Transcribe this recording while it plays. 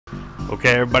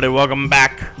Okay, everybody, welcome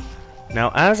back.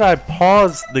 Now, as I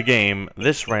paused the game,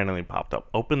 this randomly popped up.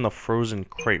 Open the frozen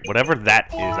crate. Whatever that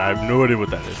is, I have no idea what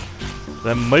that is.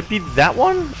 That might be that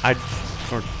one? Or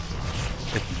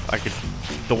if I could...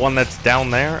 The one that's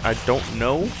down there? I don't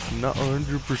know. Not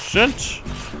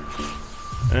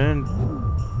 100%. And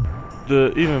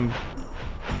the even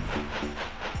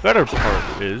better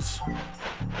part is...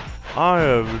 I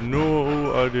have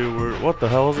no idea where... What the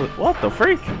hell is it? What the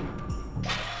freak?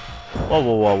 Whoa,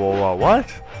 whoa, whoa, whoa, whoa,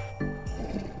 what?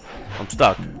 I'm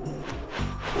stuck.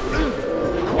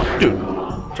 Dude,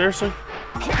 seriously?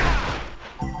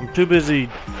 I'm too busy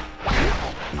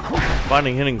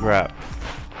finding hidden crap.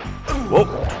 Whoa,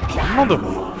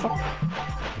 motherfucker.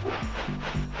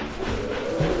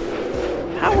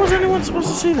 How was anyone supposed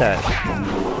to see that?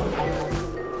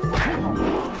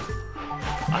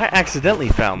 I accidentally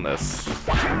found this.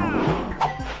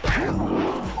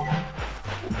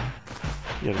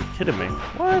 You gotta be kidding me.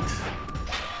 What?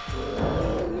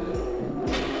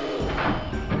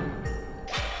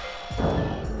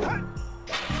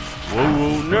 Whoa,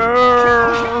 whoa,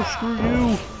 no! Screw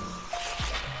you!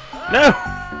 No!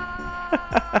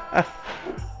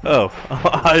 Oh,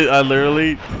 I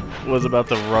literally was about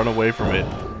to run away from it,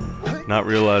 not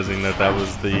realizing that that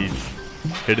was the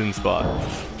hidden spot.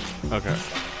 Okay.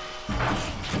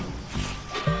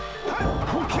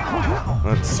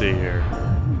 Let's see here.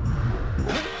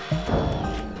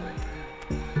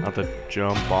 Not to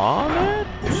jump on it?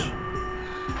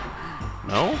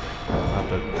 No? Not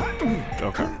to...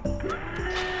 Okay.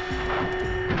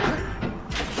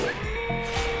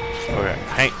 Okay,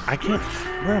 hey, I can't...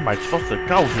 Where am I supposed to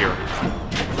go here?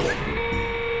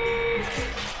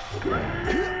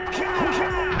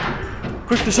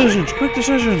 Quick decisions! Quick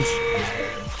decisions!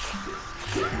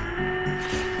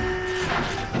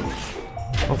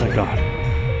 Oh, thank God.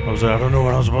 I don't know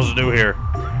what I'm supposed to do here.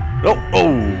 Oh!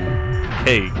 Oh!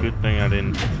 Hey, good thing I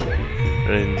didn't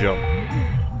jump.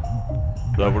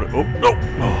 That would. Oh no!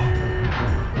 Oh.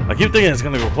 I keep thinking it's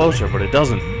gonna go closer, but it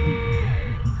doesn't.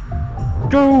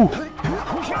 Go!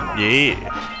 Yeah.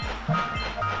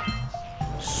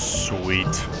 Sweet.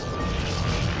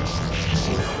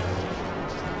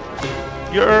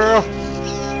 Yeah.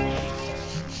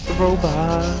 The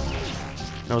robot.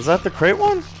 Now is that the crate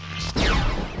one?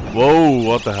 Whoa!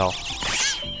 What the hell?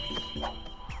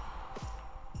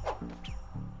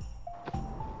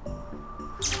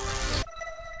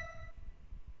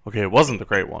 Okay, it wasn't the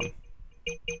crate one.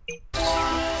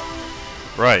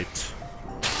 Right.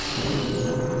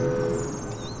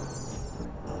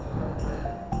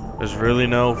 There's really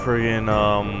no friggin'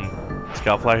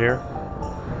 scoutfly here?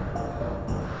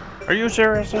 Are you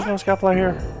serious? There's no scoutfly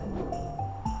here?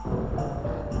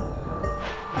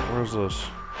 Where's this?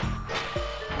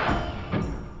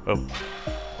 Oh.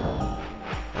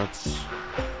 That's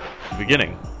the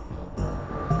beginning.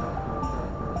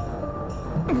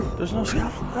 There's no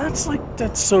scoutfly.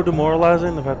 That's so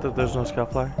demoralizing, the fact that there's no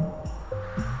scoutfly.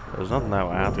 There's nothing that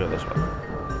way. I have to go this way.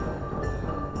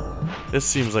 This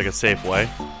seems like a safe way.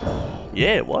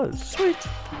 Yeah, it was. Sweet.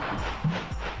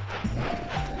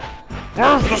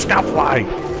 Where's the scoutfly?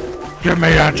 Give me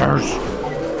answers.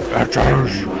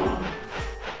 Answers.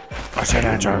 I said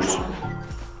answers.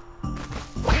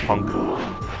 Punk.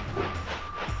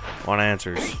 Want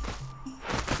answers.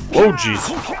 Whoa,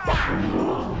 jeez.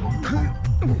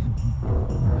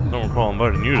 Don't recall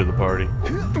inviting you to the party.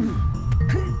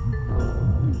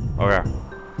 Okay.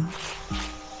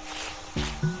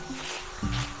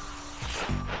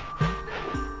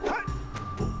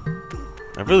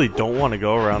 I really don't want to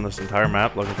go around this entire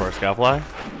map looking for a scoutfly.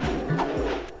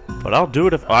 But I'll do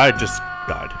it if I just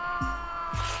died.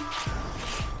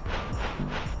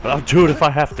 But I'll do it if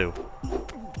I have to.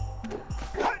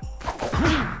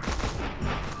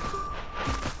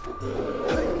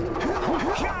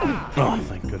 Oh,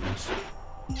 thank goodness.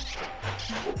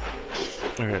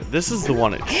 Okay, this is the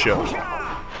one it showed.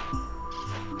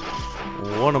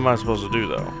 What am I supposed to do,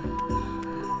 though?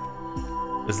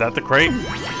 Is that the crate?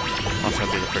 That's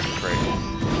gonna be the freaking crate.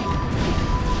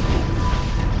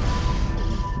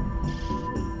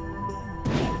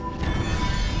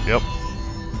 Yep.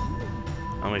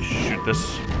 Let me shoot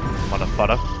this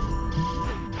motherfucker.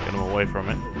 Get him away from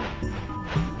it.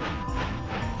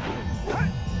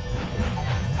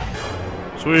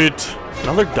 Sweet.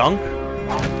 Another dunk?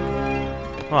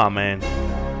 Aw, man.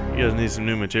 You guys need some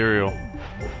new material.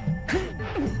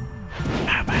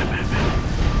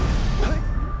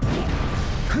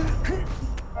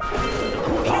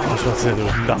 Oh, I was about to say there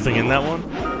was nothing in that one.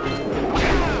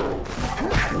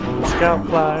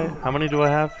 Scoutfly. How many do I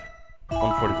have?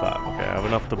 145. Okay, I have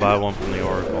enough to buy one from the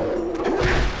Oracle.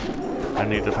 I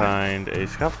need to find a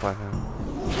scout platform.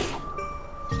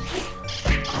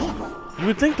 You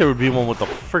would think there would be one with a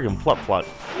friggin' flip-flop.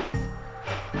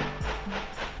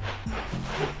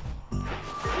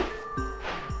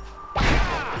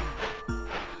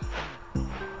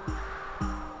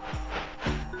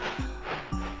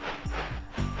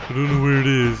 I don't know where it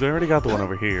is. I already got the one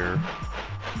over here.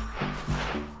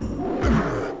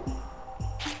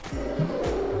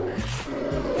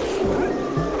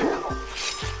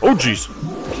 Oh jeez!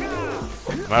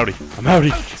 I'm outie. I'm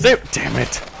outie. Save it! Damn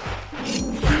it!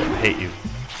 I hate you.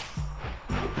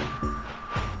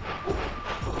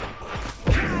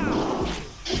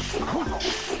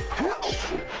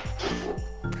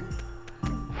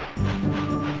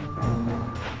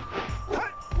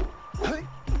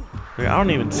 I don't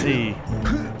even see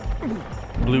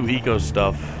blue eco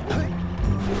stuff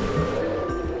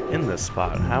in this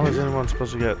spot. How is anyone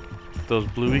supposed to get those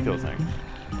blue eco things?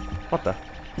 What the?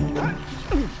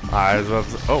 I was about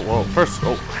to, oh, well, first,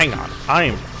 oh, hang on.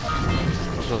 I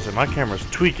was supposed to say, my camera's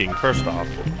tweaking, first off.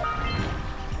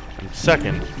 And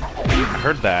second, I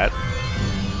heard that,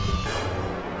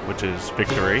 which is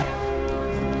victory.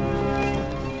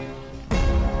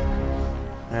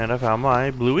 And I found my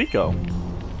blue eco.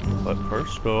 But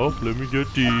first off, let me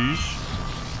get these.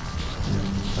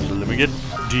 Let me get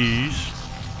these.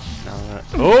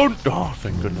 Oh, oh,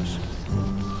 thank goodness.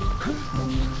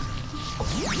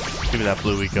 Give me that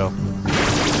blue eco.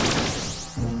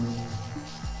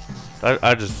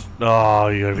 I just, oh,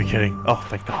 you gotta be kidding. Oh,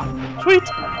 thank God. Sweet.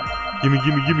 Gimme,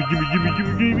 gimme, gimme, gimme, gimme,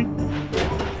 gimme, gimme.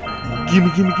 Gimme,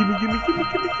 gimme, gimme, gimme, gimme,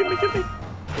 gimme, gimme, gimme.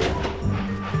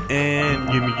 And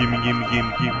gimme, gimme, gimme,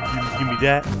 gimme, gimme, gimme, gimme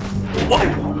that. Whoa.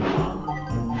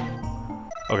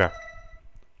 Okay.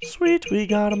 Sweet, we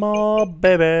got them all,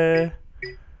 baby.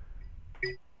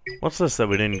 What's this that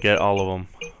we didn't get all of them?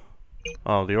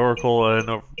 Oh, the Oracle and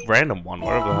a random one,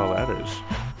 whatever the hell that is.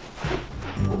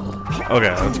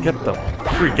 Okay, let's get the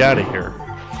freak out of here.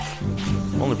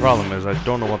 Only problem is I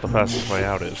don't know what the fastest way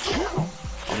out is.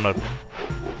 I'm gonna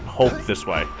hope this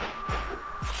way.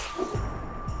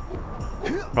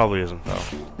 Probably isn't though,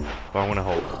 but I'm gonna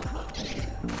hope.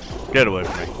 Get away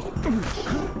from me.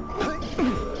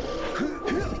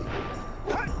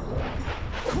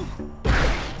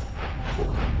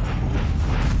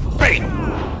 Bang!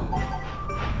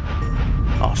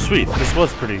 Oh, sweet. This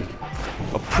was a pretty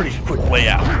quick way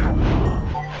out.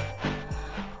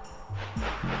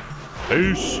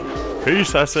 Peace.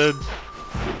 Peace, I said.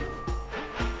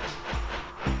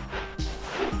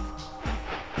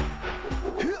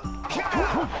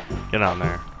 Get on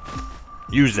there.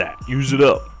 Use that. Use it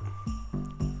up.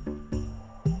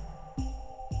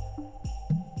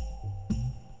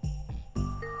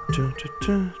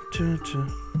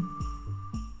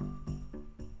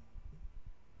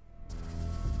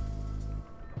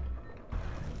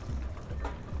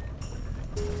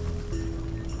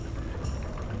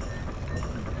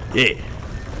 Yeah.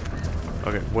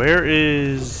 Okay, where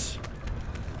is...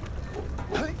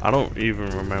 I don't even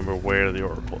remember where the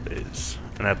Oracle is.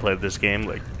 And I played this game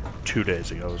like 2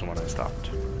 days ago is when I stopped.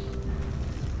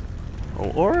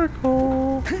 Oh,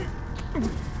 Oracle!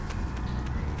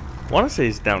 I want to say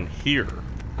it's down here,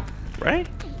 right?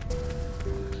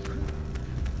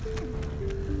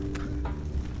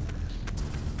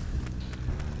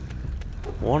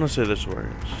 I want to say this is where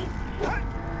it is.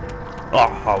 Oh,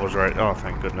 I was right. Oh,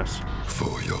 thank goodness.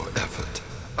 For your effort,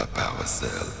 a power cell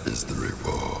is the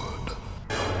reward.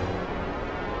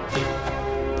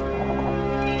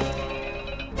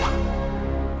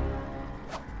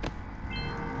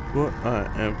 What I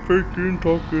am freaking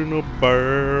talking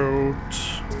about.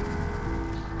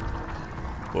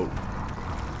 Whoa.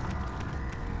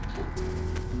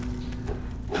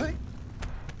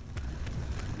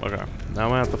 Okay,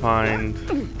 now I have to find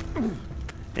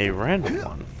a random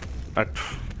one. I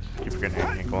keep forgetting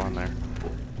I can't go on there.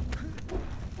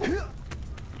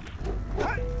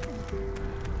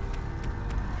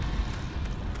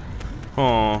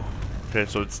 Oh, okay,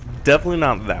 so it's definitely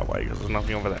not that way because there's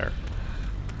nothing over there.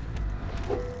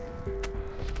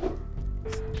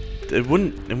 It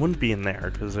wouldn't be in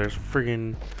there because there's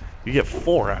friggin' you get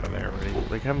 4 out of there already.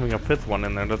 Like having a 5th one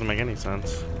in there doesn't make any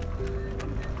sense.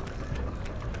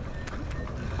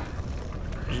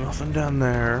 There's nothing down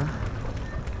there.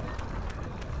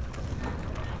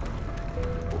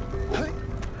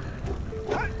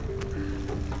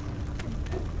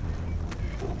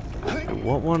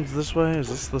 What one's this way? Is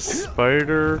this the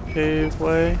spider cave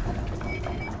way?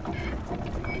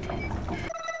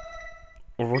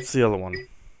 Or what's the other one?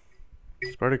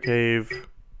 Spider cave.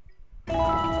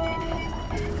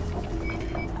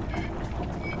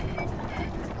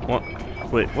 What?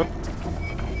 Wait, what?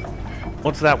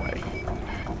 What's that way?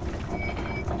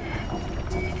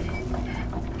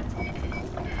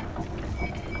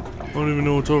 I don't even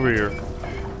know what's over here.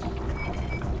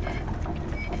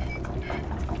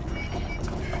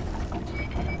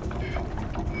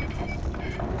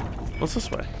 What's this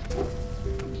way?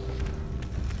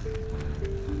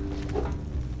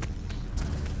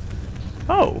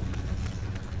 Oh.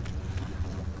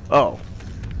 Oh.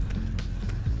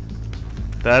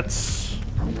 That's...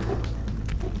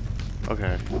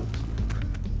 Okay.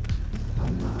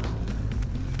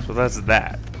 So that's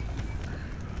that.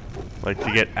 Like,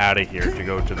 to get out of here to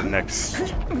go to the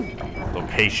next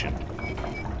location.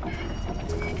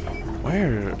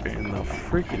 Where in the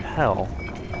freaking hell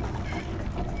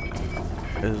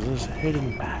is this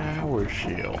hidden power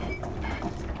shield?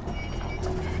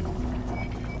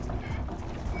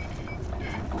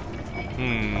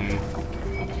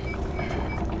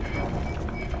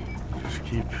 Just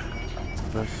keep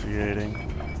investigating.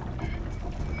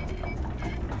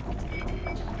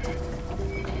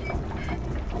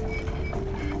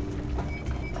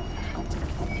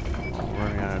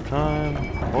 Running out of time.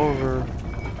 Over.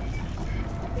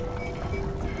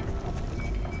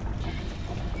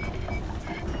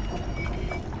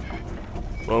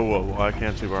 Whoa, whoa, whoa, I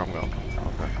can't see where I'm going.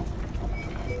 Okay.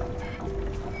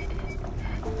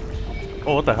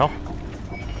 Oh, what the hell?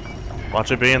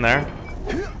 Watch it be in there.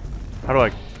 How do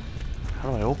I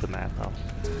open that though?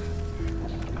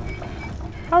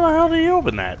 How the hell do you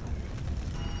open that?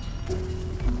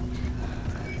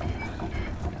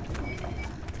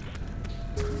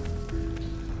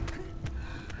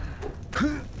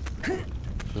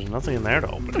 There's nothing in there to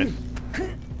open it.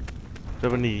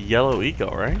 Except we need yellow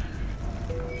eco, right?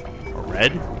 Or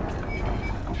red?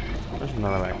 There's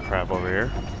none of that crap over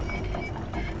here.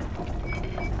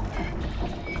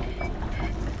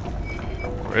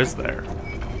 Or is there?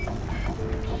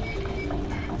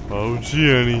 I don't see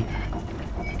any.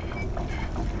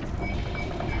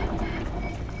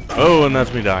 Oh, and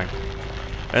that's me dying.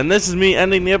 And this is me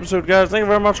ending the episode, guys. Thank you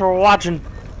very much for watching.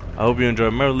 I hope you enjoyed.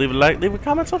 Remember, leave a like, leave a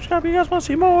comment, subscribe if you guys want to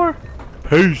see more.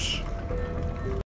 Peace.